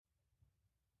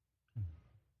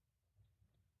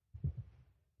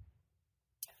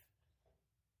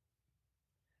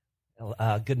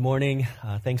Good morning.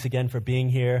 Thanks again for being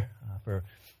here, for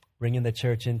bringing the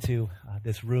church into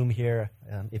this room here.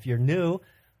 If you're new,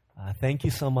 thank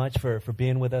you so much for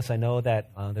being with us. I know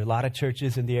that there are a lot of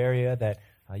churches in the area that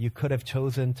you could have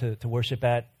chosen to worship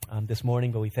at this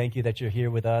morning, but we thank you that you're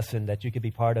here with us and that you could be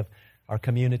part of our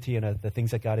community and the things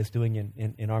that God is doing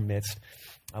in our midst.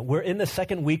 We're in the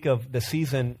second week of the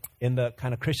season in the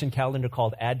kind of Christian calendar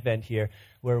called Advent here,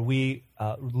 where we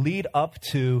lead up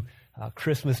to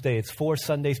Christmas Day. It's 4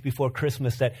 Sundays before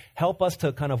Christmas that help us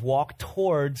to kind of walk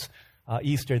towards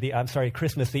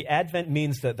Christmas. The Advent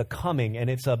means the coming, and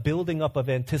it's a building up of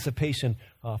anticipation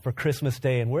for Christmas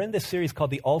Day. And we're in this series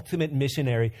called The Ultimate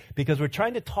Missionary because we're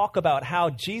trying to talk about how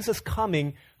Jesus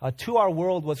coming to our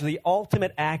world was the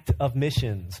ultimate act of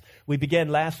missions. We began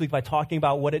last week by talking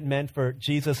about what it meant for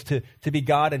Jesus to be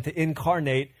God and to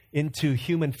incarnate into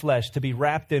human flesh, to be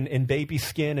wrapped in baby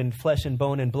skin and flesh and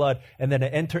bone and blood, and then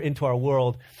to enter into our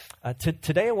world.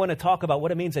 Today I want to talk about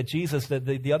what it means that Jesus,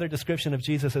 the other description of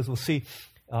Jesus, as we'll see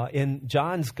in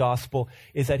John's gospel,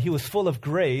 is that he was full of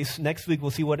grace. Next week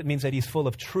we'll see what it means that he's full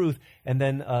of truth. And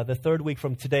then the third week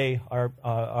from today,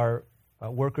 our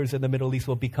workers in the Middle East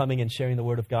will be coming and sharing the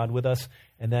Word of God with us,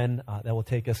 and then that will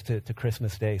take us to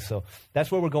Christmas Day. So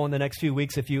that's where we're going the next few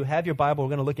weeks. If you have your Bible, we're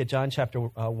going to look at John chapter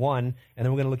 1, and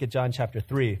then we're going to look at John chapter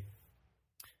 3.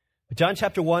 John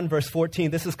chapter 1, verse 14,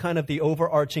 this is kind of the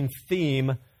overarching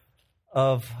theme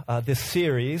of this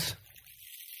series.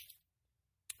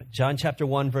 John chapter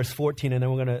 1, verse 14, and then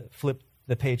we're going to flip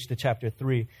the page to chapter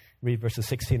 3, read verses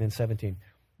 16 and 17.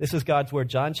 This is God's Word.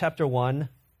 John chapter 1,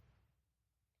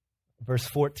 verse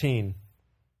 14.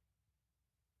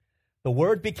 The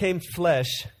Word became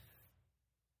flesh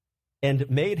and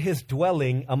made his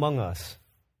dwelling among us.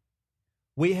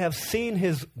 We have seen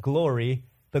his glory,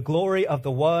 the glory of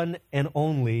the one and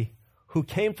only, who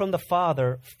came from the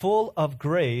Father, full of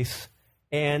grace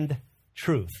and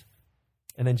truth.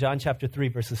 And then John chapter 3,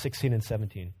 verses 16 and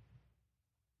 17.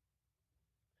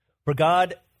 For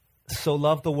God so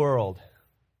loved the world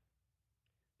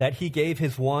that he gave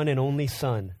his one and only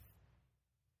Son,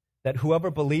 that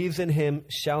whoever believes in him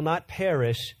shall not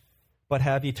perish, but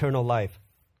have eternal life.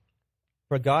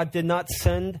 For God did not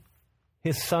send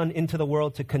his Son into the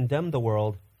world to condemn the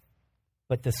world,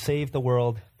 but to save the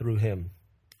world through him.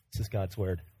 This is God's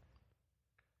Word.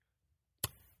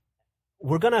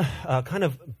 We're going to kind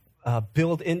of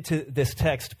build into this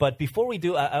text, but before we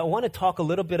do, I want to talk a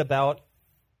little bit about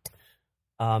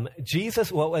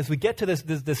Jesus. Well, as we get to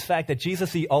this fact that Jesus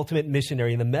is the ultimate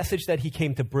missionary and the message that he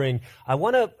came to bring, I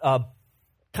want to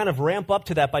kind of ramp up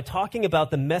to that by talking about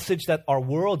the message that our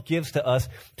world gives to us,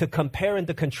 to compare and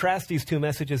to contrast these two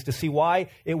messages to see why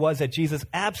it was that Jesus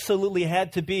absolutely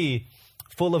had to be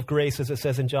full of grace, as it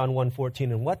says in John 1:14,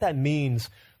 and what that means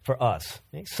for us.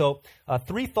 Okay? So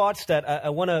 3 thoughts that I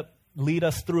want to lead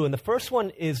us through. And the first one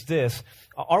is this: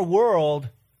 our world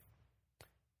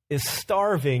is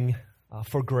starving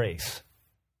for grace.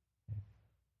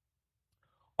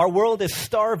 Our world is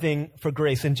starving for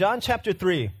grace. In John chapter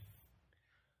 3,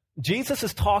 Jesus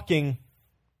is talking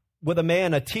with a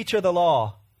man, a teacher of the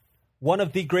law, one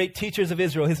of the great teachers of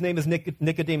Israel. His name is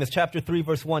Nicodemus. Chapter 3,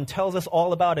 verse 1 tells us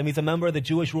all about him. He's a member of the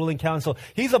Jewish ruling council.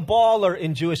 He's a baller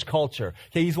in Jewish culture.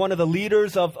 Okay, he's one of the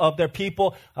leaders of their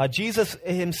people. Jesus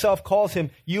himself calls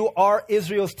him, "You are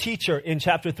Israel's teacher," in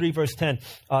chapter 3, verse 10.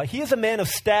 He is a man of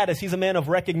status. He's a man of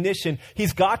recognition.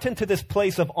 He's gotten to this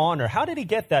place of honor. How did he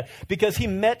get that? Because he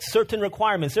met certain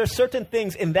requirements. There are certain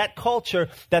things in that culture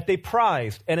that they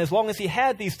prized. And as long as he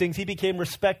had these things, he became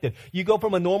respected. You go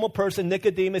from a normal person,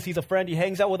 Nicodemus, he's a friend, he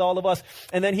hangs out with all of us,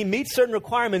 and then he meets certain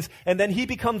requirements, and then he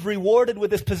becomes rewarded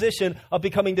with this position of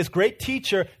becoming this great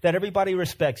teacher that everybody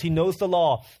respects. He knows the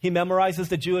law. He memorizes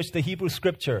the Hebrew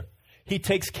scripture. He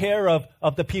takes care of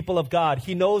the people of God.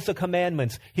 He knows the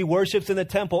commandments. He worships in the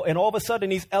temple, and all of a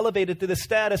sudden he's elevated to this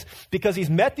status because he's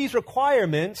met these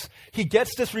requirements. He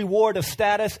gets this reward of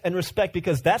status and respect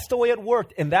because that's the way it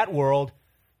worked in that world.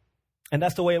 And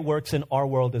that's the way it works in our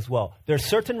world as well. There are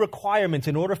certain requirements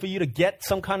in order for you to get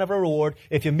some kind of a reward.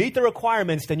 If you meet the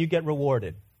requirements, then you get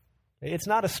rewarded. It's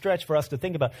not a stretch for us to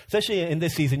think about. Especially in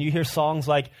this season, you hear songs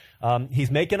like, he's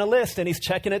making a list and he's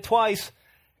checking it twice.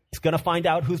 He's going to find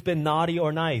out who's been naughty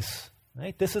or nice.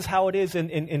 Right? This is how it is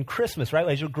in Christmas, right?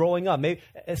 As you're growing up.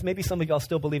 Maybe some of y'all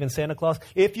still believe in Santa Claus.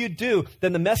 If you do,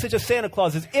 then the message of Santa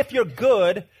Claus is, if you're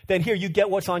good, then here you get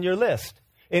what's on your list.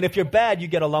 And if you're bad, you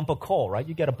get a lump of coal, right?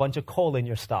 You get a bunch of coal in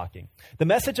your stocking. The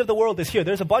message of the world is here.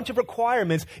 There's a bunch of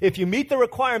requirements. If you meet the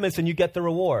requirements, then you get the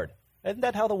reward. Isn't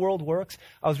that how the world works?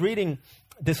 I was reading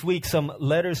this week some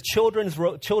letters. Children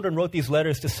wrote these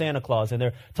letters to Santa Claus, and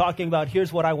they're talking about,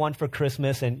 here's what I want for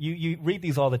Christmas. And you read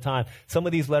these all the time. Some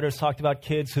of these letters talked about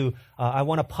kids who, I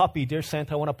want a puppy. Dear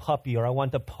Santa, I want a puppy. Or I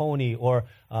want a pony. Or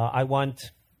I want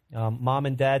mom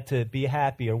and dad to be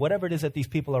happy. Or whatever it is that these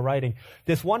people are writing.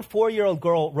 This one 4-year-old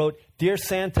girl wrote, Dear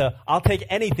Santa, I'll take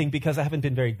anything because I haven't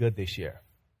been very good this year.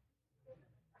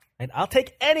 And I'll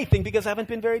take anything because I haven't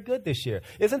been very good this year.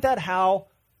 Isn't that how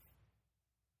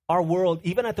our world,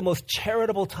 even at the most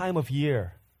charitable time of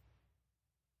year,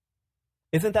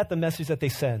 isn't that the message that they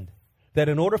send? That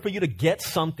in order for you to get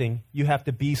something, you have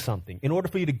to be something. In order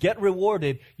for you to get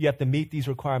rewarded, you have to meet these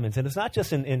requirements. And it's not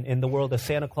just in the world of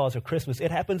Santa Claus or Christmas.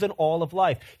 It happens in all of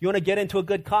life. You want to get into a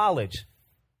good college.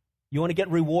 You want to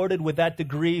get rewarded with that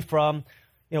degree from,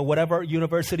 whatever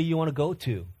university you want to go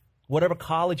to. Whatever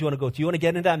college you want to go to. You want to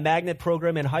get into that magnet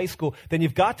program in high school, then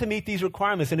you've got to meet these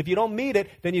requirements. And if you don't meet it,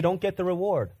 then you don't get the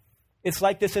reward. It's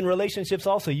like this in relationships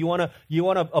also. You want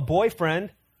a boyfriend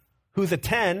who's a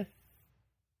 10,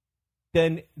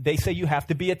 then they say you have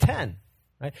to be a 10.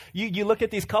 Right? You look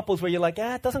at these couples where you're like,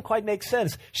 it doesn't quite make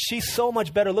sense. She's so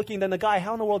much better looking than the guy.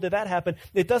 How in the world did that happen?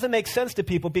 It doesn't make sense to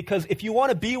people because if you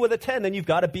want to be with a 10, then you've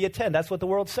got to be a 10. That's what the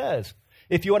world says.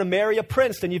 If you want to marry a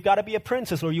prince, then you've got to be a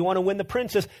princess. Or you want to win the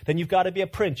princess, then you've got to be a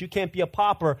prince. You can't be a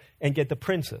pauper and get the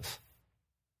princess.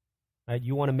 Right?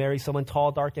 You want to marry someone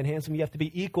tall, dark, and handsome, you have to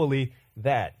be equally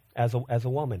that as a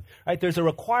woman. Right? There's a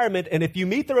requirement, and if you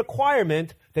meet the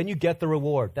requirement, then you get the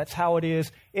reward. That's how it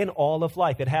is in all of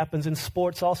life. It happens in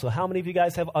sports also. How many of you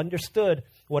guys have understood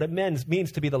what it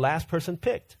means to be the last person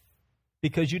picked?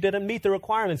 Because you didn't meet the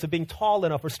requirements of being tall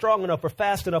enough or strong enough or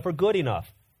fast enough or good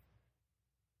enough.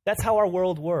 That's how our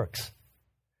world works.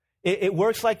 It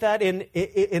works like that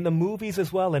in the movies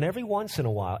as well. And every once in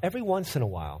a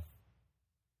while,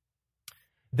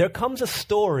 there comes a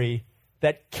story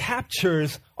that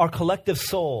captures our collective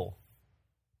soul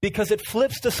because it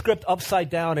flips the script upside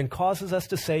down and causes us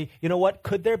to say, you know what,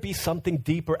 could there be something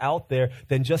deeper out there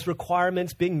than just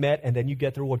requirements being met and then you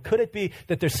get the reward? Could it be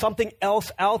that there's something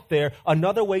else out there,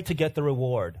 another way to get the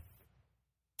reward?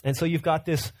 And so you've got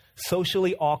this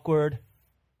socially awkward,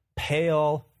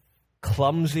 pale,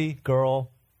 clumsy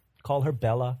girl, call her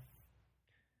Bella.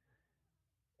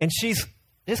 And she's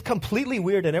just completely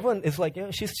weird, and everyone is like,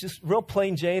 she's just real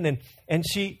plain Jane, and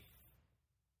she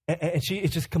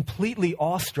is just completely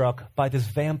awestruck by this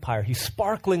vampire. He's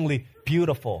sparklingly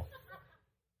beautiful.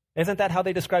 Isn't that how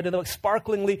they described it? They're like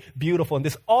sparklingly beautiful, and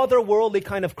this otherworldly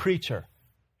kind of creature.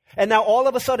 And now all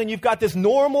of a sudden you've got this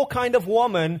normal kind of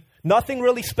woman, nothing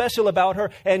really special about her,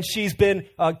 and she's been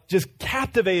just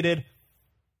captivated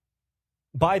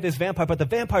by this vampire, but the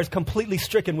vampire is completely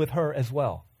stricken with her as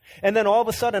well. And then all of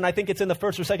a sudden, I think it's in the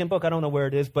first or second book, I don't know where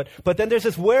it is, but then there's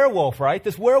this werewolf, right?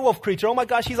 This werewolf creature, oh my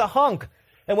gosh, he's a hunk.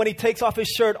 And when he takes off his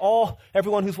shirt,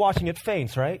 everyone who's watching it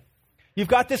faints, right? You've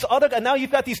got this other guy, now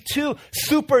you've got these two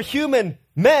superhuman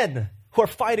men who are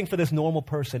fighting for this normal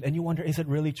person. And you wonder, is it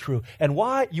really true? And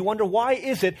why? You wonder, why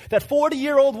is it that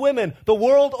 40-year-old women the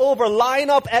world over line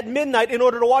up at midnight in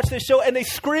order to watch this show and they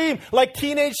scream like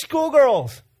teenage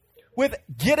schoolgirls with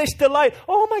giddish delight?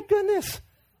 Oh my goodness.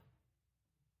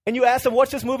 And you ask them,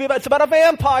 what's this movie about? It's about a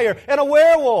vampire and a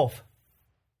werewolf.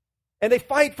 And they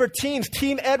fight for teams,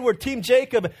 Team Edward, Team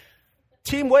Jacob,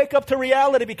 Team Wake Up to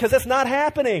Reality, because that's not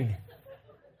happening.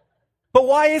 But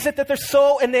why is it that they're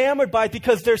so enamored by it?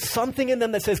 Because there's something in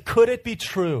them that says, could it be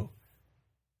true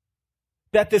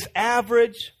that this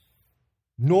average,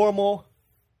 normal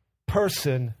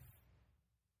person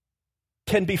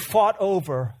can be fought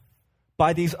over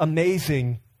by these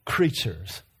amazing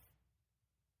creatures?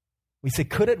 We say,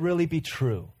 could it really be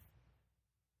true?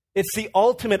 It's the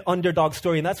ultimate underdog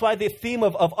story, and that's why the theme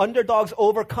of underdogs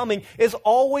overcoming is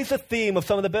always a theme of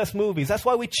some of the best movies. That's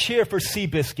why we cheer for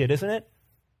Seabiscuit, isn't it?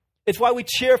 It's why we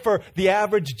cheer for The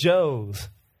Average Joes,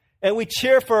 and we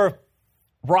cheer for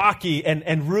Rocky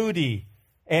and Rudy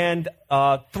and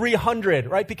 300,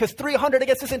 right? Because 300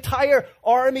 against this entire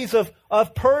armies of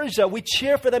Persia, we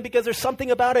cheer for them because there's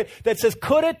something about it that says,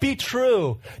 could it be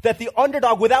true that the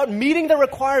underdog, without meeting the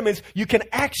requirements, you can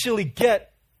actually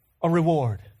get a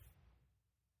reward?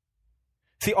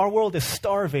 See, our world is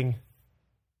starving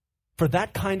for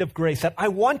that kind of grace that I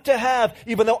want to have,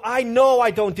 even though I know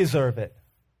I don't deserve it.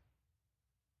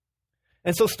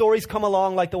 And so stories come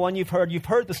along like the one you've heard. You've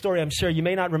heard the story, I'm sure. You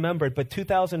may not remember it, but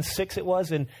 2006 it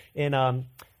was in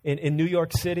New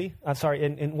York City. I'm sorry,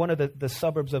 in one of the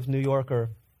suburbs of New York or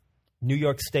New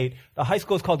York State. The high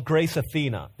school is called Grace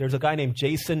Athena. There's a guy named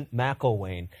Jason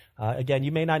McElwain. Again,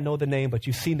 you may not know the name, but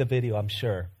you've seen the video, I'm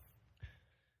sure.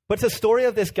 But it's a story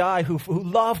of this guy who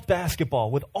loved basketball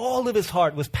with all of his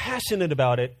heart, was passionate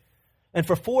about it. And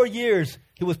for 4 years,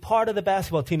 he was part of the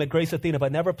basketball team at Grace Athena,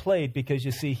 but never played because,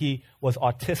 you see, he was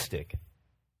autistic.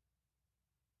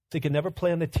 So he could never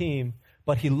play on the team,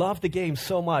 but he loved the game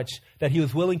so much that he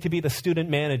was willing to be the student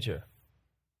manager.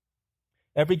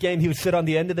 Every game, he would sit on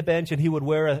the end of the bench and he would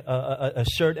wear a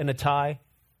shirt and a tie.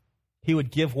 He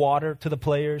would give water to the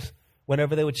players.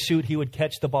 Whenever they would shoot, he would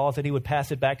catch the balls and he would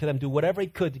pass it back to them, do whatever he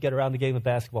could to get around the game of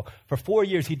basketball. For 4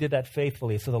 years, he did that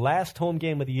faithfully. So the last home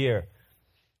game of the year,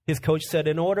 his coach said,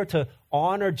 in order to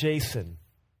honor Jason,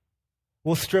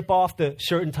 we'll strip off the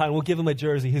shirt and tie and we'll give him a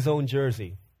jersey, his own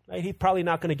jersey. Right? He's probably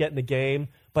not going to get in the game,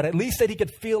 but at least that he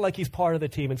could feel like he's part of the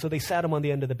team. And so they sat him on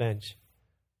the end of the bench.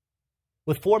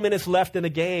 With 4 minutes left in the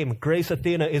game, Grace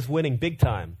Athena is winning big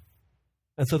time.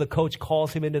 And so the coach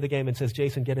calls him into the game and says,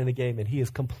 Jason, get in the game. And he is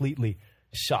completely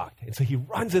shocked. And so he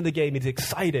runs in the game. He's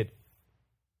excited.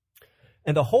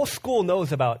 And the whole school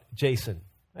knows about Jason.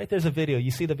 Right? There's a video. You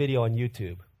see the video on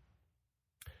YouTube.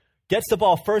 Gets the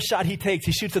ball. First shot he takes,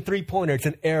 he shoots a three-pointer. It's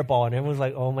an air ball. And everyone's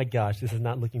like, oh my gosh, this is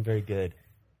not looking very good.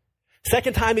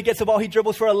 Second time he gets the ball, he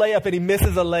dribbles for a layup and he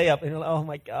misses a layup. And you're like, oh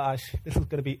my gosh, this is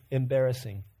going to be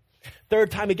embarrassing.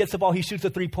 Third time he gets the ball, he shoots a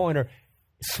three-pointer,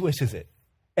 swishes it.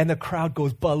 And the crowd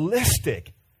goes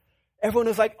ballistic. Everyone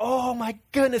is like, oh my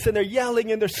goodness, and they're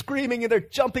yelling and they're screaming and they're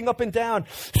jumping up and down.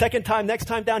 Second time, next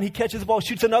time down, he catches the ball,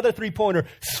 shoots another three-pointer,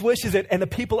 swishes it, and the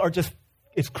people are just,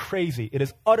 it's crazy. It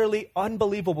is utterly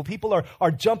unbelievable. People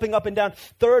are jumping up and down.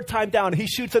 Third time down, he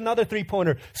shoots another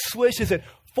three-pointer, swishes it.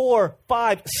 4,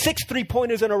 5, 6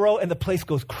 three-pointers in a row, and the place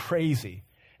goes crazy.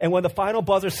 And when the final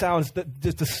buzzer sounds,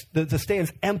 the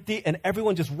stand's empty, and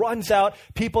everyone just runs out.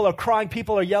 People are crying,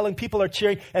 people are yelling, people are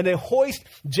cheering, and they hoist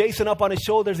Jason up on his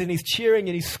shoulders, and he's cheering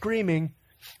and he's screaming.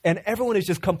 And everyone is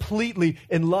just completely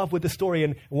in love with the story.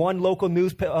 And one local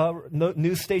news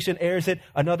station airs it,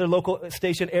 another local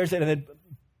station airs it, and then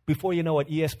before you know it,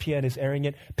 ESPN is airing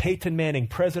it. Peyton Manning,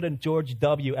 President George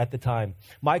W. at the time,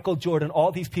 Michael Jordan,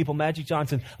 all these people, Magic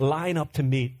Johnson, line up to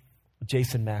meet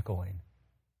Jason McElwain.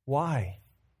 Why?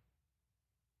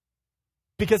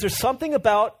 Because there's something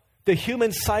about the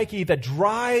human psyche that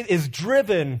is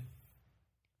driven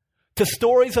to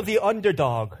stories of the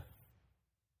underdog,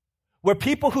 where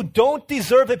people who don't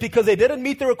deserve it because they didn't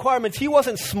meet the requirements, he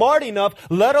wasn't smart enough,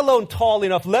 let alone tall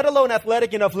enough, let alone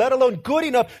athletic enough, let alone good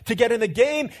enough to get in the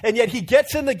game, and yet he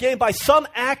gets in the game by some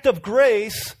act of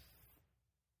grace,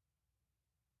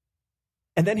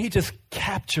 and then he just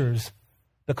captures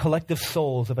the collective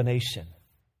souls of a nation.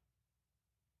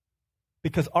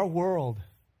 Because our world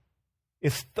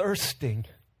is thirsting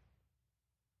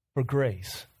for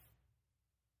grace.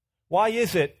 Why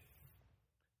is it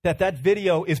that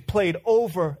video is played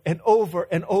over and over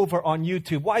and over on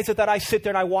YouTube? Why is it that I sit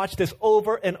there and I watch this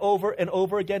over and over and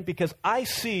over again? Because I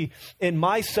see in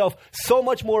myself so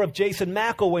much more of Jason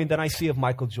McElwain than I see of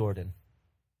Michael Jordan.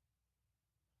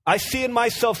 I see in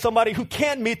myself somebody who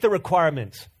can't meet the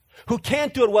requirements, who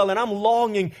can't do it well, and I'm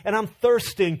longing and I'm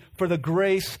thirsting for the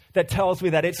grace that tells me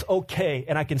that it's okay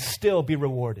and I can still be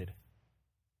rewarded.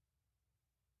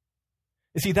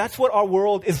 You see, that's what our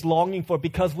world is longing for,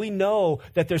 because we know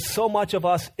that there's so much of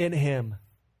us in him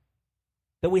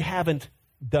that we haven't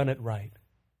done it right.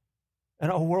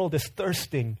 And our world is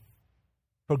thirsting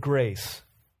for grace.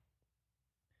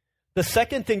 The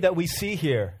second thing that we see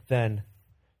here, then,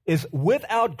 is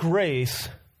without grace,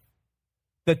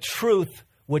 the truth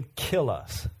would kill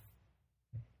us.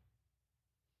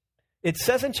 It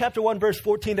says in chapter 1, verse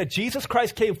 14, that Jesus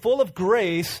Christ came full of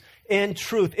grace and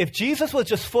truth. If Jesus was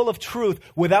just full of truth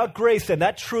without grace, then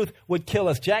that truth would kill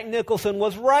us. Jack Nicholson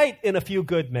was right in A Few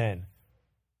Good Men.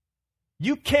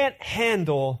 You can't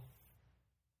handle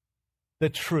the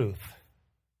truth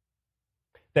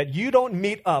that you don't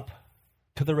meet up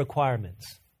to the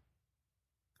requirements.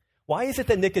 Why is it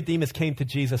that Nicodemus came to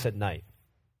Jesus at night?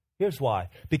 Here's why.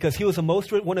 Because he was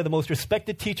one of the most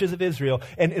respected teachers of Israel.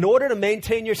 And in order to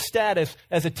maintain your status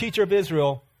as a teacher of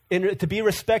Israel, to be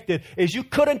respected, is you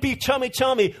couldn't be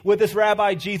chummy with this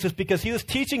Rabbi Jesus, because he was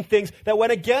teaching things that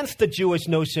went against the Jewish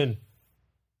notion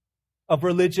of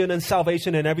religion and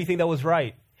salvation and everything that was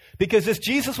right. Because this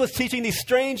Jesus was teaching these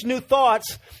strange new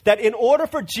thoughts that in order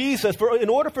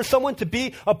for someone to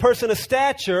be a person of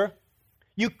stature,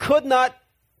 you could not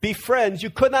be friends.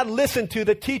 You could not listen to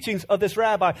the teachings of this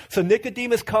rabbi. So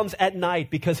Nicodemus comes at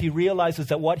night because he realizes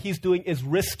that what he's doing is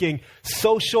risking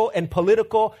social and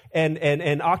political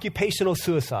and occupational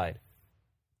suicide.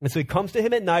 And so he comes to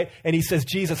him at night and he says,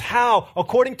 Jesus, how,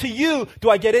 according to you, do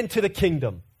I get into the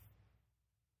kingdom?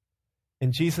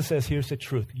 And Jesus says, here's the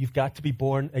truth. You've got to be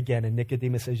born again. And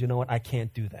Nicodemus says, you know what? I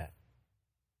can't do that.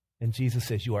 And Jesus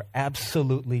says, you are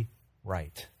absolutely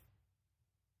right.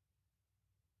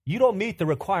 You don't meet the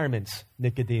requirements,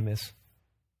 Nicodemus.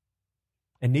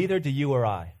 And neither do you or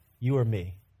I, you or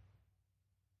me.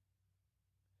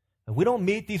 And we don't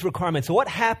meet these requirements. So what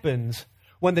happens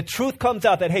when the truth comes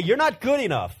out that, hey, you're not good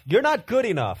enough. You're not good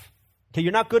enough. Okay,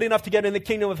 you're not good enough to get in the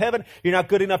kingdom of heaven. You're not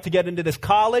good enough to get into this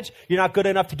college. You're not good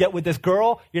enough to get with this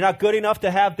girl. You're not good enough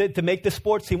to make the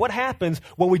sports team. What happens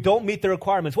when we don't meet the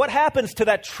requirements? What happens to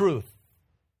that truth?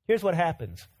 Here's what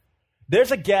happens.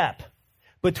 There's a gap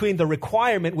between the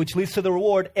requirement, which leads to the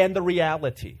reward, and the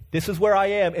reality. This is where I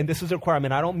am, and this is the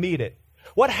requirement. I don't meet it.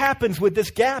 What happens with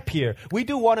this gap here? We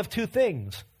do one of two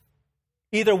things.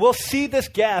 Either we'll see this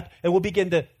gap and we'll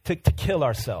begin to kill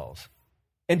ourselves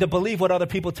and to believe what other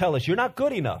people tell us. You're not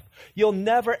good enough. You'll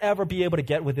never, ever be able to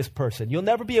get with this person. You'll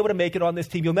never be able to make it on this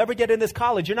team. You'll never get in this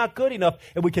college. You're not good enough,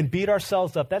 and we can beat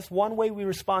ourselves up. That's one way we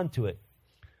respond to it.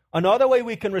 Another way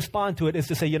we can respond to it is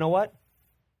to say, you know what?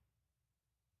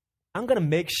 I'm going to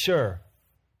make sure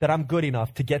that I'm good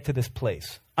enough to get to this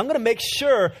place. I'm going to make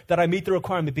sure that I meet the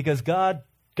requirement because God,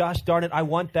 gosh darn it, I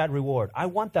want that reward. I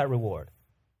want that reward.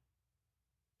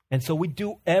 And so we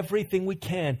do everything we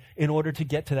can in order to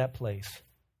get to that place.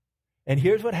 And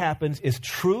here's what happens is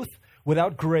truth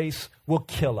without grace will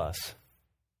kill us.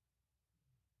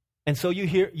 And so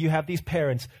you have these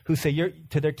parents who say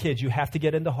to their kids, you have to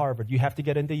get into Harvard, you have to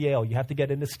get into Yale, you have to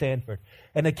get into Stanford.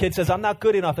 And the kid says, I'm not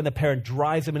good enough, and the parent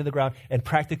drives them into the ground and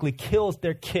practically kills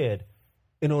their kid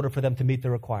in order for them to meet the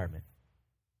requirement.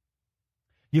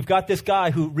 You've got this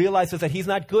guy who realizes that he's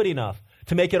not good enough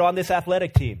to make it on this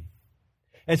athletic team.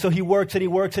 And so he works and he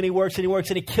works and he works and he works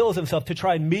and he kills himself to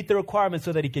try and meet the requirement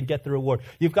so that he can get the reward.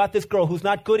 You've got this girl who's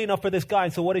not good enough for this guy,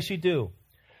 and so what does she do?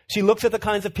 She looks at the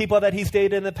kinds of people that he's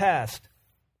dated in the past.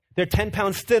 They're 10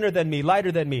 pounds thinner than me,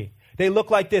 lighter than me. They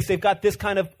look like this. They've got this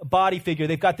kind of body figure.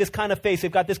 They've got this kind of face.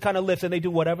 They've got this kind of lips, and they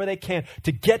do whatever they can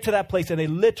to get to that place, and they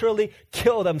literally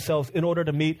kill themselves in order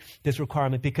to meet this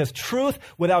requirement because truth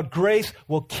without grace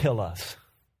will kill us.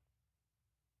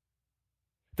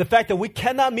 The fact that we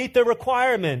cannot meet the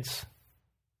requirements,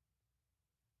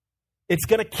 it's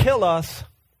going to kill us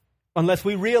unless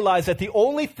we realize that the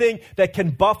only thing that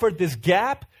can buffer this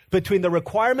gap between the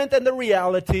requirement and the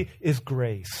reality is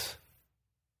grace.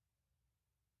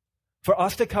 For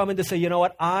us to come and to say, you know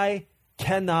what, I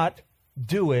cannot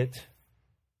do it,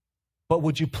 but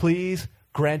would you please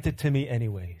grant it to me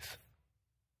anyways?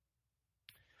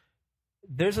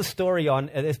 There's a story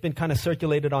it's been kind of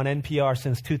circulated on NPR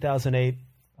since 2008.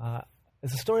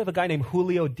 It's a story of a guy named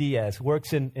Julio Diaz, who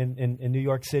works in New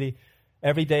York City.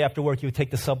 Every day after work, he would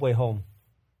take the subway home,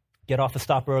 get off a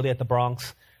stop early at the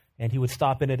Bronx, and he would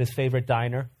stop in at his favorite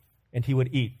diner, and he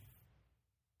would eat.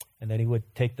 And then he would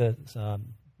take the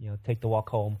walk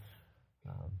home.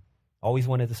 Always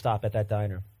wanted to stop at that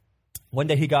diner. One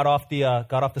day he got off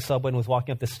the subway and was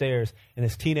walking up the stairs, and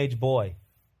this teenage boy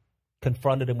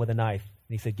confronted him with a knife.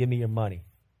 And he said, "Give me your money."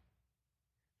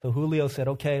 So Julio said,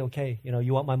 okay,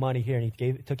 you want my money here. And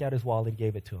he took out his wallet and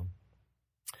gave it to him.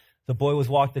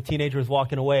 The teenager was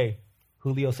walking away.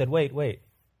 Julio said, wait.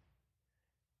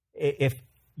 If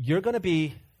you're going to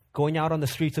be going out on the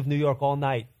streets of New York all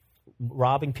night,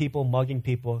 robbing people, mugging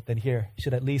people, then here, you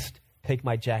should at least take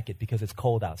my jacket because it's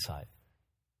cold outside.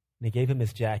 And he gave him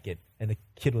his jacket, and the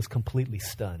kid was completely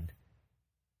stunned.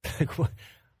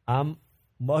 I'm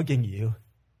mugging you,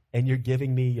 and you're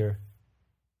giving me your...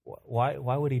 Why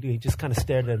would he do it? He just kind of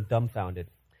stared at him dumbfounded.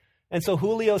 And so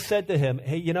Julio said to him,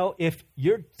 hey, if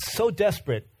you're so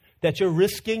desperate that you're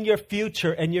risking your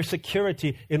future and your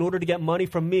security in order to get money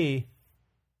from me,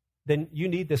 then you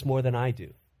need this more than I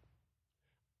do.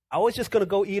 I was just going to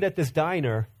go eat at this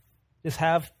diner, just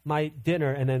have my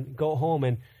dinner, and then go home.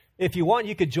 And if you want,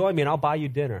 you could join me, and I'll buy you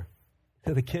dinner.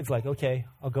 So the kid's like, okay,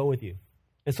 I'll go with you.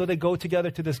 And so they go together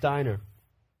to this diner.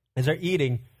 As they're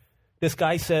eating, this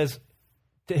guy says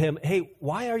to him, hey,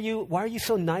 why are you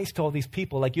so nice to all these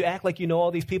people? Like, you act like you know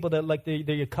all these people that like they're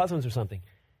your cousins or something.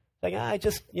 Like, I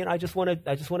just want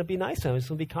to be nice to them. I just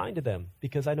want to be kind to them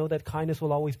because I know that kindness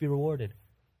will always be rewarded.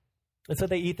 And so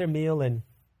they eat their meal, and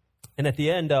at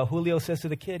the end, Julio says to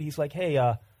the kid, he's like, hey,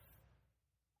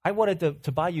 I wanted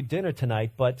to buy you dinner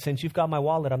tonight, but since you've got my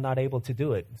wallet, I'm not able to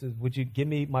do it. He says, would you give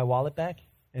me my wallet back?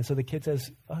 And so the kid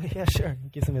says, oh, yeah, sure. He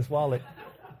gives him his wallet.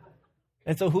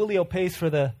 And so Julio pays for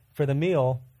the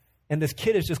meal, and this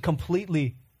kid is just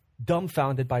completely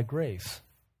dumbfounded by grace.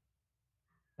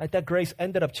 Right? That grace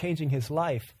ended up changing his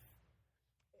life.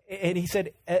 And he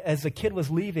said, as the kid was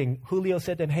leaving, Julio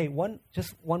said to him, hey,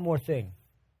 just one more thing.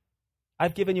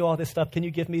 I've given you all this stuff. Can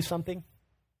you give me something?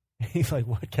 He's like,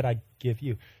 what can I give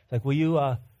you? He's like, will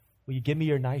you give me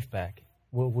your knife back?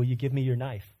 will you give me your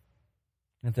knife?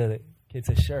 And the kid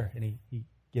says, sure. And he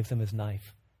gives him his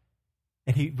knife.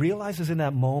 And he realizes in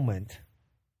that moment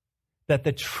that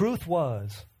the truth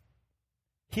was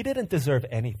he didn't deserve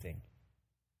anything.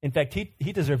 In fact,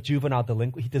 he deserved juvenile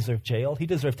delinquency. He deserved jail. He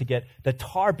deserved to get the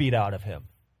tar beat out of him.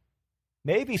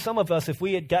 Maybe some of us, if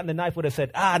we had gotten the knife, would have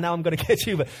said, now I'm going to get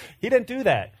you. But he didn't do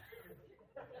that.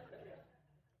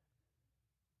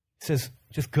 He says,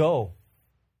 just go.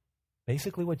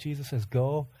 Basically what Jesus says,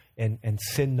 go and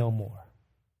sin no more.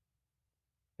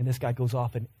 And this guy goes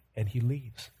off and he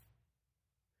leaves.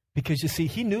 Because you see,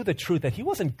 he knew the truth that he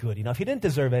wasn't good enough. He didn't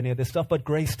deserve any of this stuff, but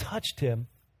grace touched him.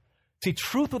 See,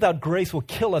 truth without grace will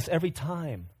kill us every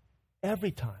time. Every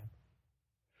time.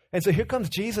 And so here comes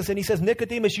Jesus and he says,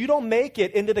 Nicodemus, you don't make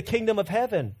it into the kingdom of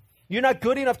heaven. You're not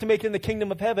good enough to make it in the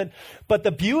kingdom of heaven. But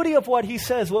the beauty of what he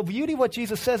says, the beauty of what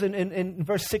Jesus says in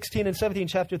verse 16 and 17,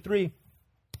 chapter 3,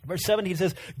 verse 17, he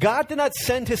says, God did not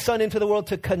send his son into the world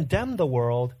to condemn the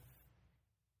world,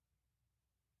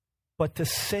 but to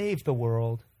save the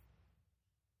world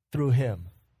through him.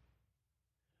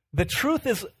 The truth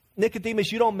is,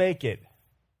 Nicodemus, you don't make it.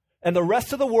 And the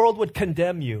rest of the world would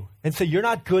condemn you and say, you're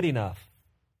not good enough.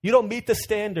 You don't meet the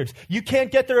standards. You can't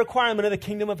get the requirement of the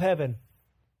kingdom of heaven.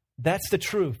 That's the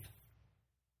truth.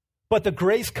 But the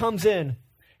grace comes in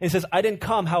and says, I didn't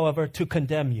come, however, to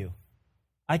condemn you.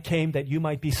 I came that you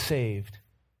might be saved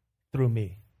through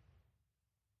me.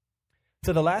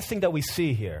 So the last thing that we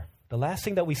see here,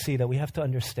 that we have to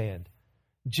understand,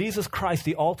 Jesus Christ,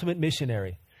 the ultimate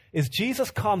missionary, is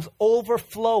Jesus comes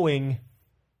overflowing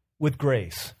with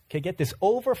grace. Okay, get this,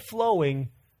 overflowing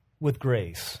with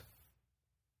grace.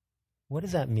 What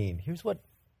does that mean? Here's what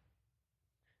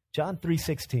John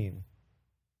 3:16.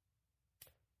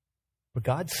 For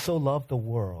God so loved the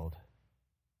world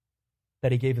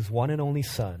that he gave his one and only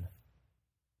Son,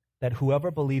 that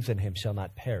whoever believes in him shall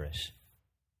not perish,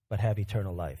 but have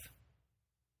eternal life.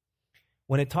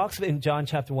 When it talks in John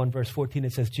chapter 1, verse 14,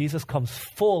 it says Jesus comes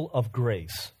full of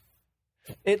grace.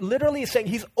 It literally is saying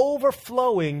he's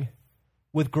overflowing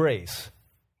with grace.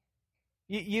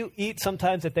 You eat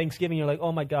sometimes at Thanksgiving, you're like,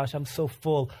 oh my gosh, I'm so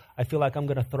full, I feel like I'm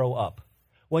going to throw up.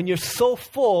 When you're so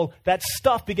full, that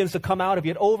stuff begins to come out of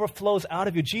you. It overflows out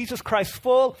of you. Jesus Christ,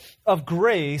 full of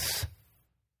grace,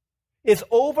 is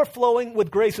overflowing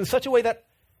with grace in such a way that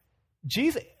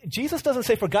Jesus doesn't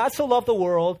say, for God so loved the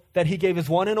world that he gave his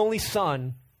one and only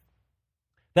Son,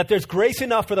 that there's grace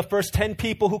enough for the first 10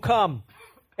 people who come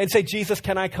and say, Jesus,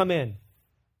 can I come in?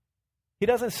 He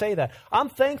doesn't say that. I'm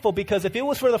thankful because if it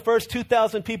was for the first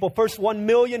 2,000 people, first 1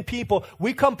 million people,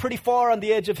 we come pretty far on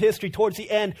the edge of history towards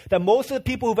the end, that most of the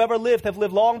people who've ever lived have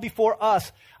lived long before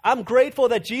us. I'm grateful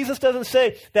that Jesus doesn't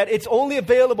say that it's only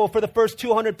available for the first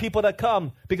 200 people that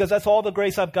come because that's all the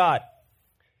grace I've got.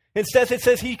 Instead, it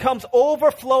says he comes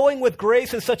overflowing with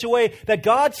grace in such a way that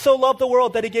God so loved the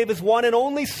world that he gave his one and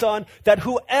only Son, that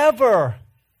whoever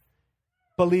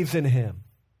believes in him.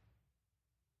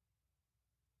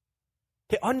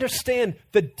 Okay, understand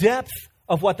the depth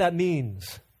of what that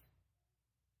means.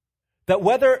 That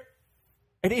whether,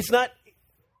 and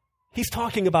he's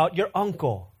talking about your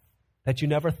uncle that you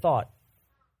never thought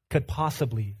could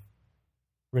possibly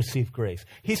receive grace.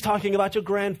 He's talking about your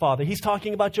grandfather. He's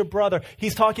talking about your brother.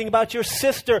 He's talking about your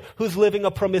sister who's living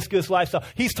a promiscuous lifestyle.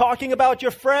 He's talking about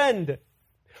your friend.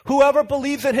 Whoever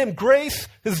believes in him, grace,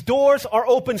 his doors are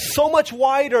open so much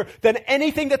wider than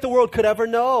anything that the world could ever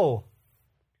know.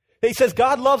 He says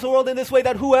God loves the world in this way,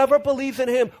 that whoever believes in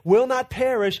him will not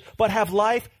perish, but have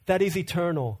life that is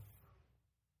eternal.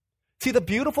 See, the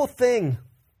beautiful thing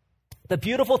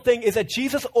is that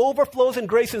Jesus overflows in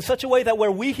grace in such a way that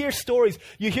where we hear stories,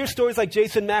 you hear stories like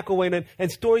Jason McElwain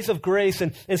and stories of grace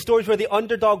and stories where the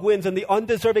underdog wins and the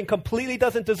undeserving completely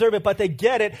doesn't deserve it, but they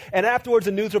get it. And afterwards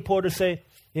the news reporters say,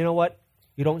 you know what?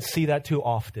 You don't see that too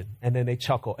often. And then they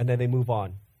chuckle and then they move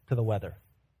on to the weather.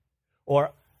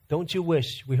 Or, don't you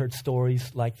wish we heard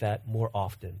stories like that more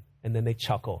often? And then they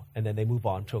chuckle, and then they move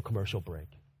on to a commercial break.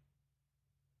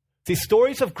 See,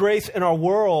 stories of grace in our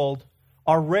world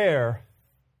are rare,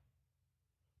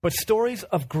 but stories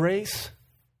of grace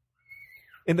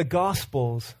in the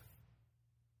Gospels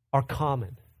are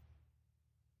common.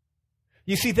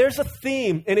 You see, there's a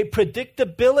theme and a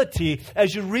predictability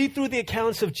as you read through the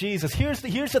accounts of Jesus. Here's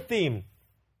the theme.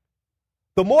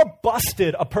 The more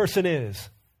busted a person is,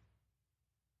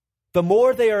 the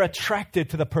more they are attracted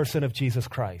to the person of Jesus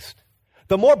Christ.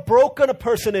 The more broken a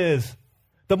person is,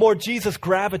 the more Jesus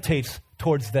gravitates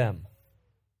towards them.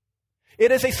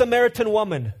 It is a Samaritan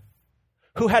woman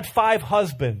who had 5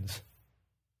 husbands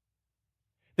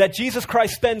that Jesus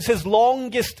Christ has his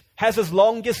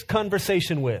longest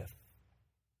conversation with.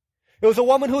 It was a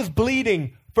woman who was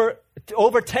bleeding for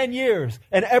over 10 years.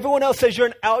 And everyone else says you're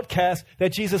an outcast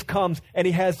that Jesus comes and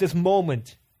he has this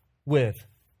moment with.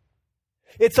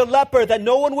 It's a leper that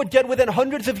no one would get within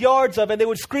hundreds of yards of, and they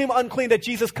would scream unclean that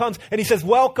Jesus comes, and he says,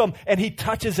 welcome, and he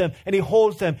touches them, and he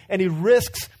holds them, and he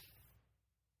risks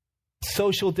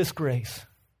social disgrace.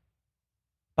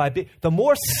 The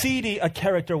more seedy a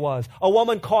character was, a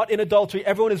woman caught in adultery,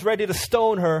 everyone is ready to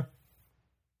stone her,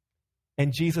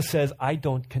 and Jesus says, I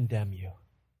don't condemn you.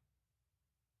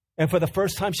 And for the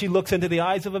first time, she looks into the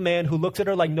eyes of a man who looks at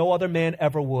her like no other man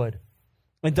ever would,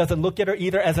 and doesn't look at her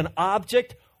either as an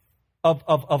object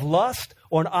of lust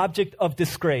or an object of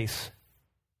disgrace,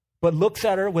 but looks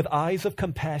at her with eyes of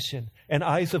compassion and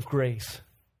eyes of grace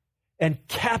and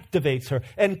captivates her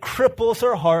and cripples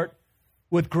her heart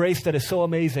with grace that is so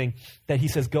amazing that he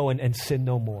says, go and sin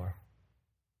no more.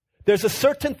 There's a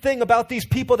certain thing about these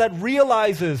people that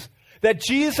realizes that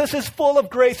Jesus is full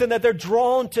of grace and that they're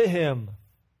drawn to him.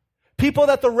 People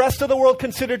that the rest of the world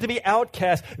considered to be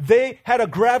outcasts, they had a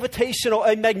gravitational,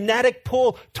 a magnetic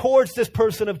pull towards this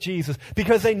person of Jesus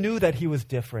because they knew that he was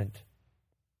different.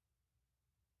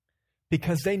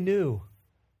 Because they knew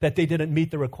that they didn't meet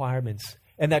the requirements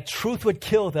and that truth would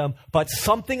kill them, but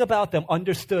something about them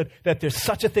understood that there's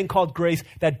such a thing called grace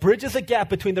that bridges a gap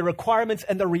between the requirements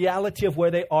and the reality of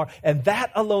where they are, and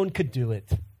that alone could do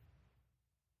it.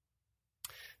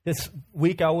 This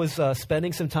week I was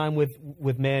spending some time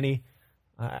with Manny.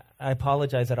 I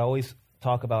apologize that I always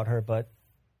talk about her, but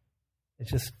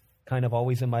it's just kind of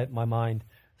always in my mind.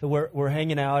 So we're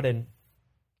hanging out and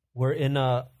we're in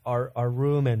our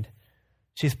room, and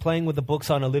she's playing with the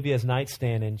books on Olivia's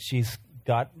nightstand, and she's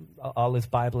got Allah's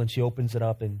Bible, and she opens it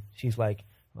up, and she's like,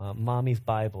 Mommy's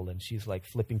Bible, and she's like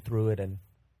flipping through it, and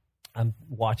I'm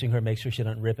watching her make sure she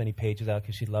doesn't rip any pages out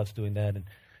because she loves doing that. And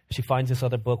she finds this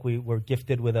other book. We were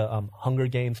gifted with a Hunger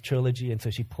Games trilogy, and so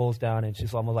she pulls down, and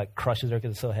she's almost like crushes her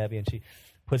because it's so heavy, and she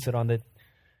puts it on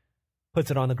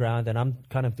the ground, and I'm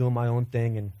kind of doing my own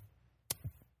thing. And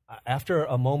after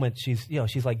a moment, she's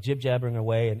like jib-jabbering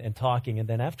away and talking, and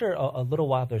then after a little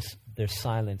while, there's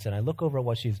silence, and I look over at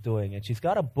what she's doing, and she's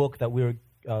got a book that we were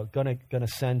gonna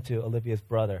send to Olivia's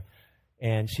brother,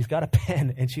 and she's got a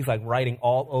pen, and she's like writing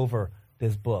all over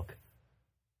this book.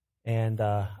 And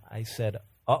I said,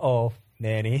 uh-oh,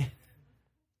 Manny.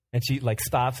 And she like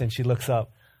stops and she looks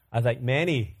up. I was like,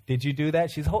 Manny, did you do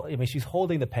that? She's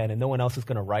holding the pen and no one else is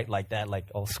going to write like that, like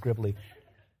all scribbly.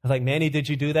 I was like, Manny, did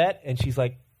you do that? And she's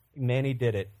like, Manny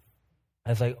did it.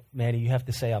 I was like, Manny, you have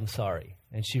to say I'm sorry.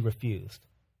 And she refused.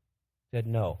 She said,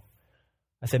 no.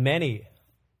 I said, Manny,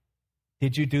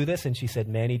 did you do this? And she said,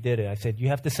 Manny did it. I said, you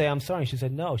have to say I'm sorry. And she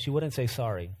said, no, she wouldn't say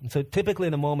sorry. And so typically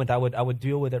in the moment I would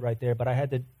deal with it right there, but I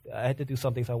had to do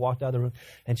something. So I walked out of the room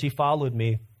and she followed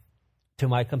me to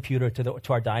my computer,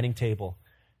 to our dining table.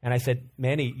 And I said,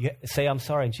 Manny, say I'm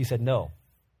sorry. And she said, no.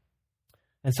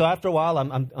 And so after a while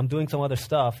I'm doing some other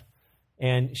stuff,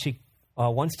 and she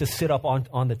wants to sit up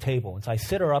on the table. And so I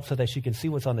sit her up so that she can see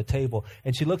what's on the table.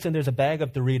 And she looks, and there's a bag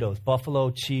of Doritos, buffalo,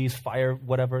 cheese, fire,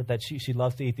 whatever, that she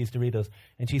loves to eat these Doritos.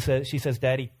 And she says,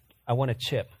 Daddy, I want a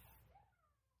chip.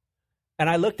 And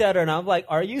I looked at her, and I'm like,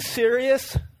 are you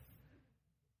serious?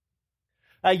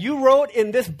 You wrote in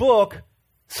this book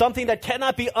something that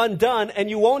cannot be undone,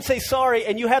 and you won't say sorry,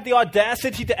 and you have the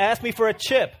audacity to ask me for a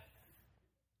chip.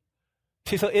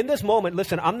 See, so in this moment,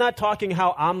 listen, I'm not talking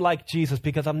how I'm like Jesus,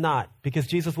 because I'm not, because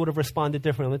Jesus would have responded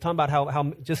differently. I'm talking about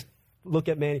how just look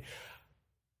at Manny.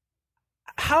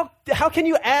 How can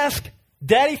you ask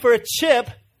Daddy for a chip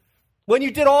when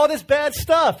you did all this bad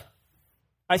stuff?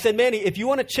 I said, Manny, if you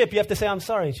want a chip, you have to say I'm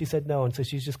sorry. And she said no. And so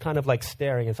she's just kind of like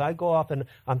staring. And so I go off and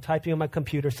I'm typing on my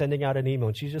computer, sending out an email,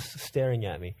 and she's just staring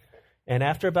at me. And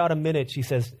after about a minute, she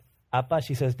says, Appa,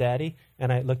 she says, Daddy.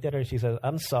 And I looked at her and she says,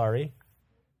 I'm sorry.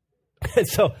 And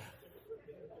so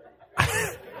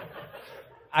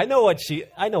I know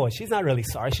she's not really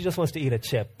sorry. She just wants to eat a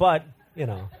chip, but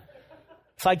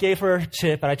So I gave her a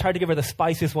chip, and I tried to give her the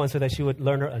spiciest one so that she would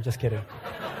learn her. I'm just kidding.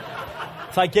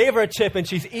 So I gave her a chip, and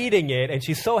she's eating it, and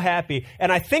she's so happy.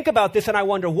 And I think about this, and I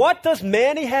wonder, what does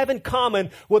Manny have in common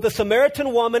with a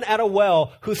Samaritan woman at a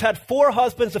well who's had 4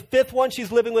 husbands? The 5th one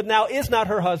she's living with now is not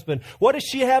her husband. What does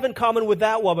she have in common with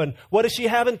that woman? What does she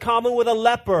have in common with a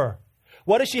leper?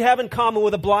 What does she have in common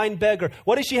with a blind beggar?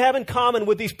 What does she have in common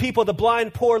with these people, the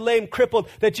blind, poor, lame, crippled,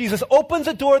 that Jesus opens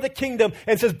the door of the kingdom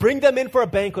and says, bring them in for a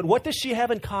banquet? What does she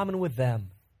have in common with them?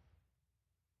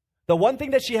 The one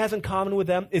thing that she has in common with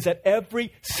them is that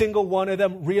every single one of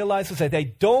them realizes that they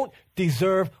don't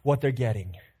deserve what they're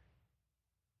getting.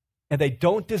 And they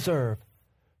don't deserve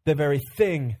the very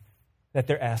thing that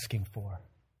they're asking for.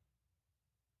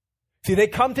 See, they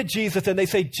come to Jesus and they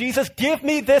say, Jesus, give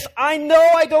me this. I know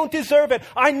I don't deserve it.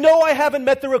 I know I haven't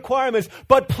met the requirements,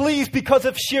 but please, because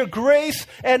of sheer grace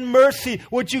and mercy,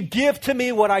 would you give to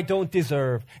me what I don't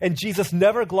deserve? And Jesus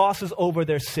never glosses over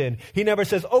their sin. He never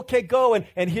says, okay, go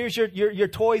and here's your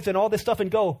toys and all this stuff and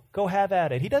go have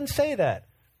at it. He doesn't say that.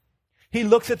 He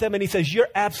looks at them and he says, you're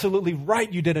absolutely right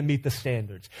you didn't meet the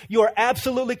standards. You are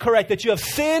absolutely correct that you have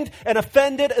sinned and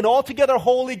offended an altogether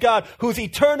holy God who's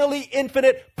eternally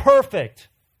infinite, perfect.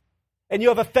 And you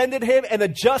have offended him, and the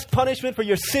just punishment for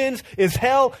your sins is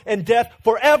hell and death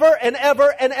forever and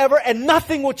ever and ever, and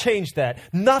nothing will change that.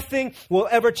 Nothing will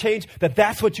ever change that.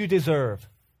 That's what you deserve.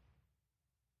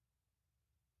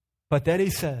 But then he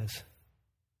says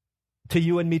to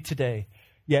you and me today,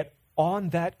 yet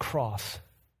on that cross,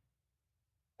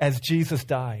 as Jesus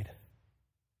died,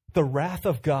 the wrath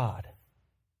of God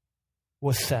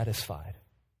was satisfied.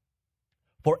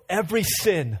 For every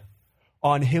sin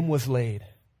on him was laid.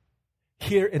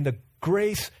 Here in the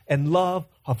grace and love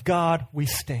of God we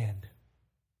stand.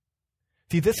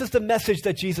 See, this is the message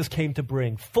that Jesus came to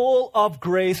bring, full of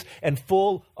grace and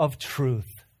full of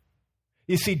truth.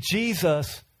 You see,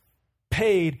 Jesus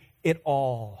paid it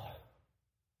all.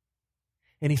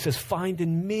 And he says, find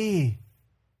in me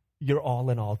your all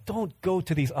in all. Don't go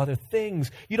to these other things.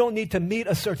 You don't need to meet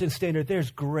a certain standard. There's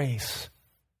grace.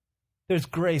 There's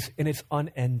grace, and it's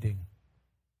unending.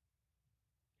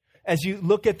 As you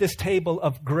look at this table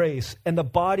of grace and the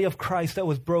body of Christ that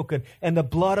was broken and the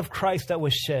blood of Christ that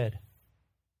was shed,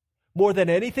 more than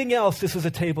anything else, this is a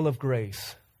table of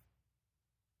grace.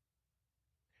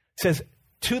 It says,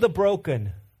 to the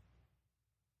broken,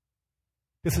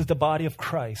 this is the body of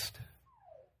Christ,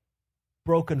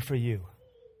 broken for you.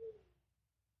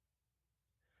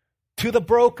 To the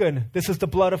broken, this is the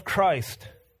blood of Christ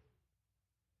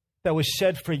that was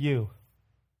shed for you.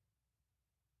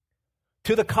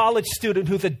 To the college student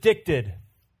who's addicted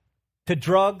to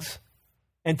drugs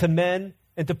and to men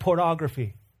and to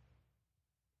pornography,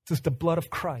 this is the blood of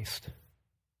Christ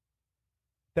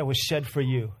that was shed for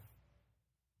you.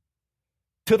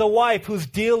 To the wife who's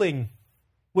dealing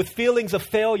with feelings of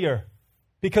failure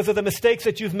because of the mistakes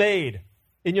that you've made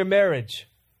in your marriage,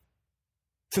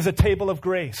 this is a table of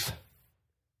grace.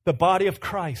 The body of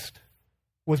Christ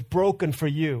was broken for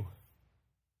you.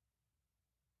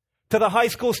 To the high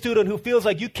school student who feels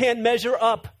like you can't measure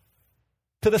up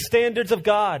to the standards of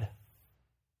God,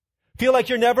 feel like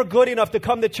you're never good enough to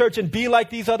come to church and be like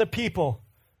these other people,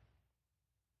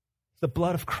 it's the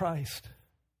blood of Christ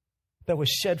that was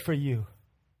shed for you.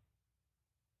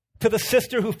 To the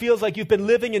sister who feels like you've been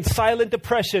living in silent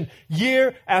depression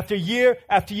year after year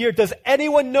after year, does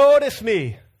anyone notice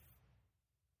me?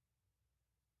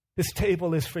 This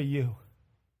table is for you.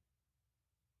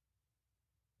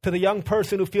 To the young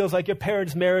person who feels like your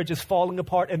parents' marriage is falling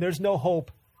apart and there's no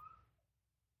hope,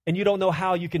 and you don't know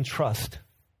how you can trust,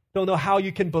 don't know how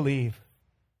you can believe.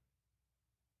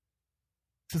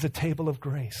 This is a table of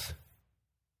grace.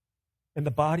 And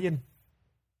the body and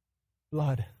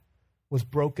blood was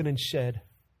broken and shed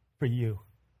for you.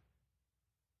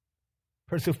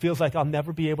 Person who feels like I'll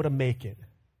never be able to make it.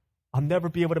 I'll never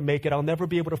be able to make it. I'll never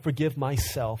be able to forgive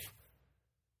myself.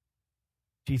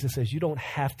 Jesus says, you don't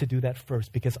have to do that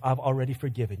first because I've already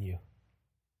forgiven you.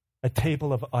 A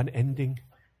table of unending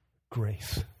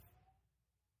grace.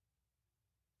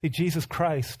 See, Jesus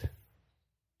Christ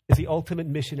is the ultimate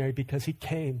missionary because he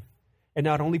came and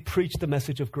not only preached the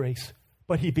message of grace,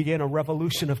 but he began a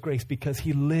revolution of grace because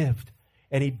he lived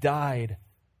and he died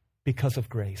because of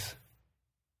grace.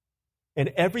 And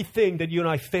everything that you and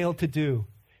I failed to do,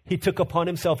 he took upon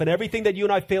himself, and everything that you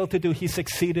and I failed to do, he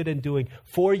succeeded in doing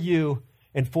for you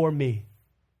and for me.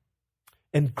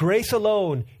 And grace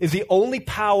alone is the only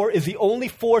power, is the only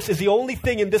force, is the only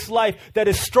thing in this life that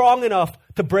is strong enough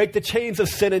to break the chains of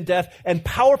sin and death and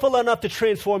powerful enough to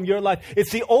transform your life.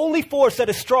 It's the only force that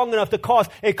is strong enough to cause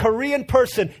a Korean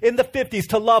person in the 50s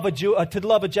to love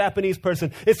a Japanese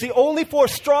person. It's the only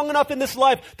force strong enough in this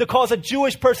life to cause a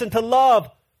Jewish person to love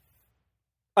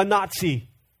a Nazi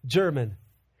German.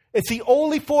 It's the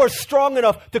only force strong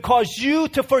enough to cause you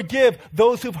to forgive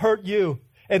those who've hurt you.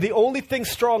 And the only thing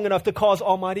strong enough to cause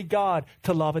Almighty God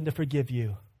to love and to forgive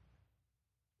you.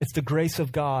 It's the grace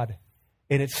of God.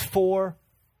 And it's for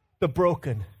the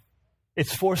broken.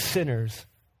 It's for sinners.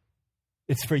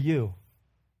 It's for you.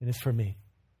 And it's for me.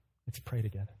 Let's pray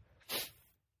together.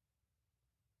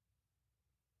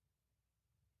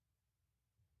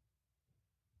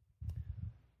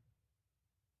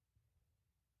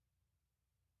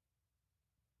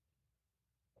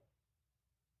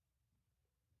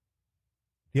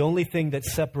 The only thing that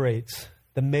separates,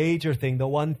 the major thing, the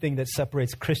one thing that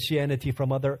separates Christianity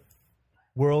from other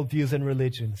worldviews and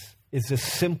religions is this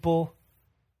simple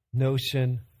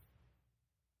notion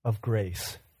of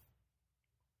grace.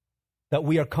 That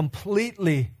we are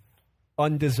completely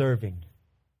undeserving.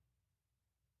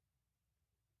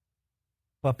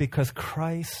 But because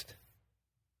Christ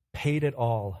paid it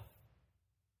all,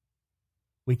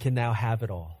 we can now have it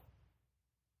all.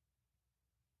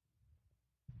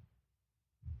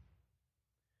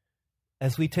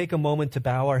 As we take a moment to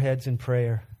bow our heads in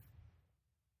prayer,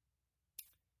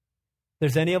 if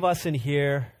there's any of us in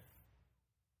here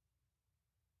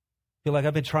feel like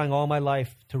I've been trying all my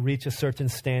life to reach a certain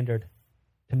standard,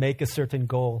 to make a certain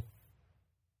goal,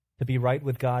 to be right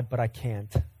with God, but I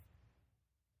can't.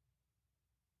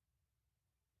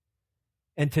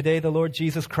 And today the Lord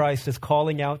Jesus Christ is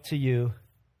calling out to you,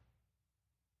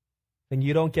 and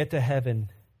you don't get to heaven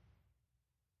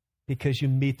because you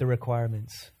meet the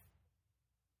requirements.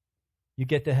 You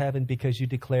get to heaven because you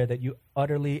declare that you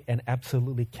utterly and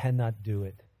absolutely cannot do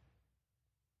it.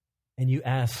 And you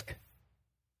ask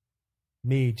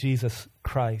me, Jesus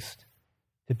Christ,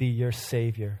 to be your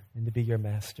Savior and to be your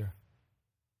Master.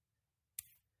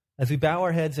 As we bow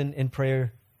our heads in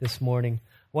prayer this morning,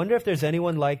 wonder if there's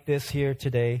anyone like this here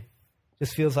today.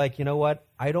 Just feels like, you know what?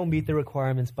 I don't meet the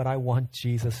requirements, but I want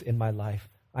Jesus in my life.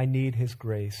 I need his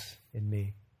grace in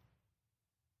me.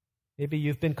 Maybe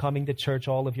you've been coming to church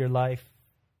all of your life,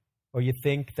 or you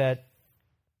think that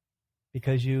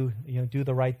because you do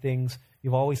the right things,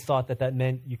 you've always thought that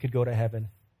meant you could go to heaven.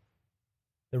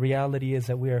 The reality is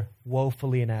that we are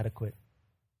woefully inadequate.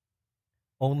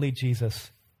 Only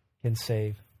Jesus can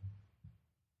save.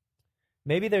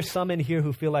 Maybe there's some in here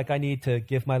who feel like I need to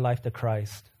give my life to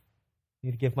Christ. I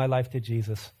need to give my life to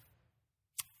Jesus.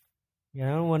 I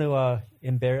don't want to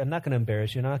I'm not going to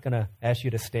embarrass you. I'm not going to ask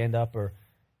you to stand up or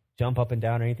jump up and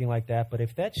down or anything like that. But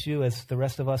if that's you, as the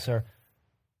rest of us are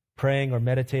praying or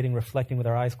meditating, reflecting with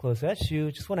our eyes closed, if that's you,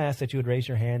 just want to ask that you would raise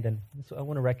your hand, and I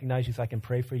want to recognize you so I can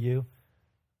pray for you.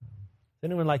 If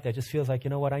anyone like that just feels like, you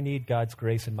know what, I need God's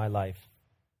grace in my life.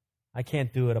 I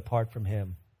can't do it apart from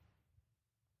him.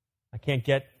 I can't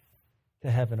get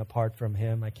to heaven apart from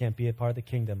him. I can't be a part of the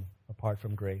kingdom apart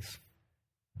from grace.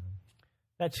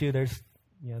 That's you. There's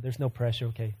no pressure.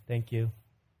 Okay, thank you.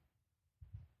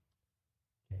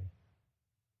 Okay.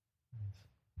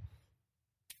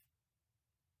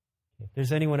 If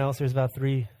there's anyone else, there's about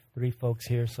three folks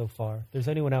here so far. If there's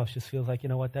anyone else just feels like, you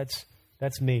know what, that's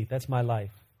me. That's my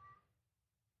life.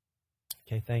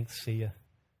 Okay, thanks. See ya.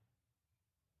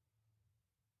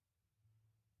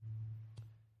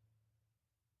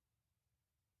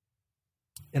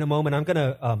 In a moment, I'm going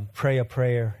to pray a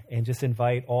prayer and just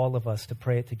invite all of us to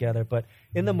pray it together. But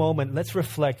in the moment, let's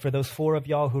reflect. For those 4 of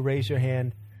y'all who raise your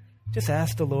hand, just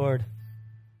ask the Lord,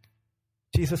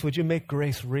 Jesus, would you make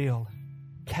grace real?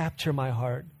 Capture my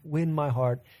heart, win my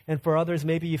heart. And for others,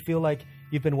 maybe you feel like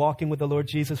you've been walking with the Lord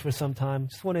Jesus for some time.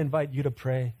 Just want to invite you to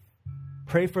pray.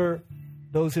 Pray for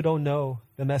those who don't know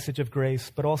the message of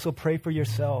grace, but also pray for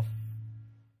yourself.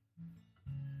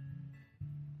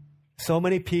 So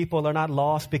many people are not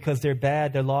lost because they're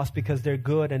bad. They're lost because they're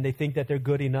good, and they think that they're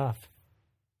good enough.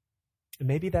 And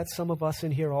maybe that's some of us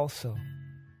in here also.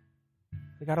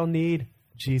 Like, I don't need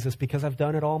Jesus because I've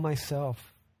done it all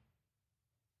myself.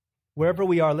 Wherever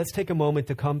we are, let's take a moment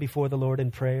to come before the Lord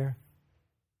in prayer.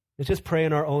 Let's just pray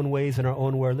in our own ways, in our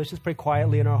own word. Let's just pray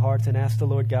quietly in our hearts and ask the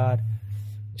Lord God,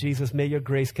 Jesus, may your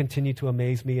grace continue to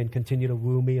amaze me and continue to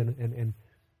woo me and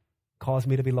cause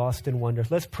me to be lost in wonder.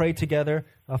 Let's pray together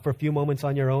for a few moments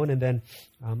on your own, and then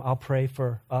I'll pray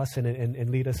for us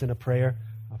and lead us in a prayer,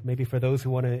 maybe for those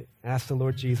who want to ask the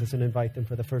Lord Jesus and invite them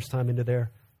for the first time into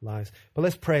their lives. But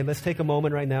let's pray. Let's take a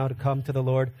moment right now to come to the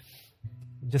Lord,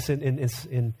 just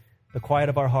in the quiet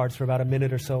of our hearts for about a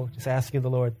minute or so, just asking the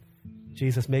Lord,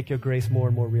 Jesus, make your grace more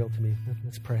and more real to me.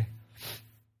 Let's pray.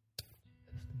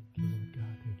 Thank you, Lord God.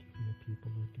 Thank you for your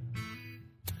people, Lord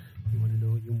God. We want to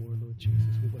know you more, Lord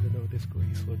Jesus. We want to know this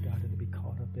grace, Lord God, and to be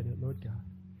caught up in it, Lord God.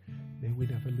 May we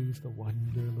never lose the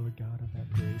wonder, Lord God, of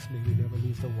that grace. May we never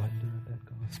lose the wonder of that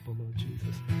gospel, Lord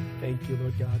Jesus. Thank you,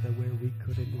 Lord God, that where we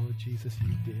couldn't, Lord Jesus,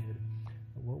 you did.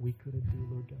 And what we couldn't do,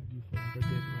 Lord God, you forever did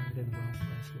right and well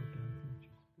for us, Lord God.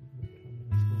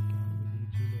 Lord God, we need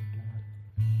you, Lord God.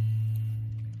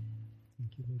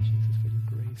 Thank you, Lord Jesus, for your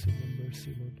grace and your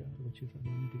mercy, Lord God, which is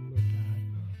unending, Lord God.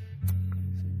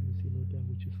 Grace and mercy, Lord God,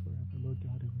 which is forever, Lord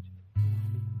God, and which is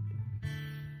overwhelming, Lord God.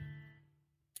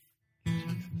 Thank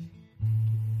you, Jesus.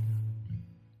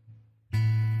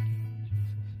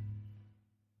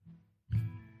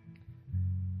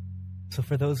 So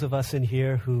for those of us in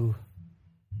here who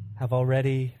have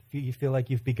already, you feel like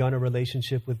you've begun a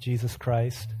relationship with Jesus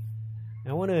Christ,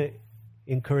 I want to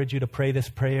encourage you to pray this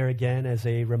prayer again as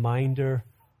a reminder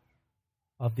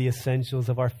of the essentials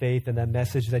of our faith and that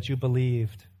message that you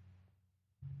believed.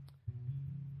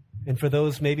 And for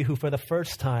those maybe who for the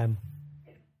first time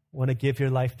want to give your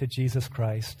life to Jesus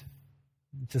Christ,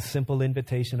 it's a simple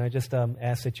invitation. I just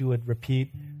ask that you would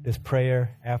repeat this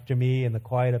prayer after me in the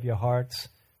quiet of your hearts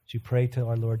as you pray to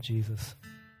our Lord Jesus.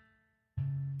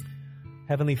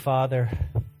 Heavenly Father,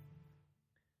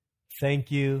 thank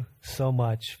you so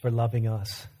much for loving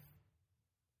us.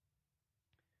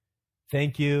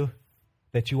 Thank you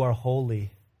that you are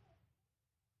holy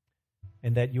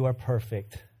and that you are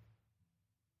perfect.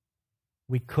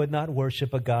 We could not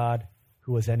worship a God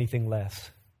who was anything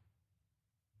less.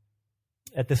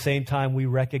 At the same time, we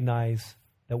recognize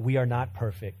that we are not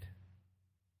perfect.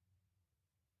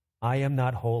 I am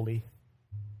not holy.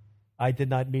 I did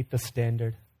not meet the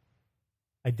standard.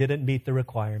 I didn't meet the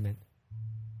requirement.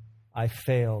 I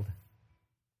failed.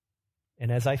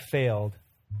 And as I failed,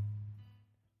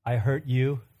 I hurt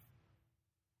you,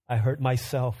 I hurt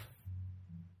myself,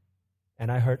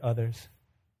 and I hurt others.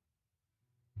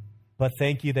 But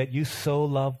thank you that you so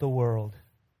loved the world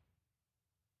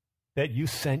that you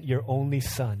sent your only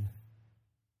Son.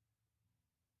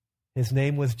 His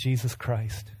name was Jesus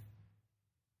Christ.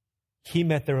 He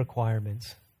met the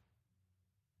requirements,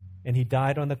 and he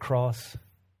died on the cross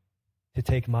to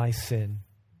take my sin.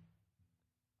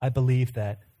 I believe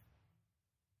that.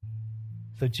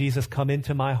 So Jesus, come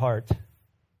into my heart.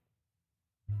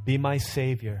 Be my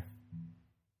Savior.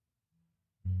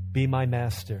 Be my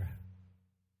Master.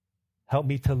 Help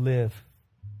me to live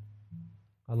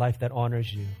a life that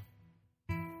honors you.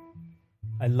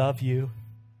 I love you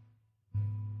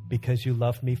because you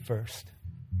loved me first.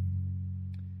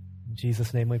 In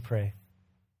Jesus' name we pray.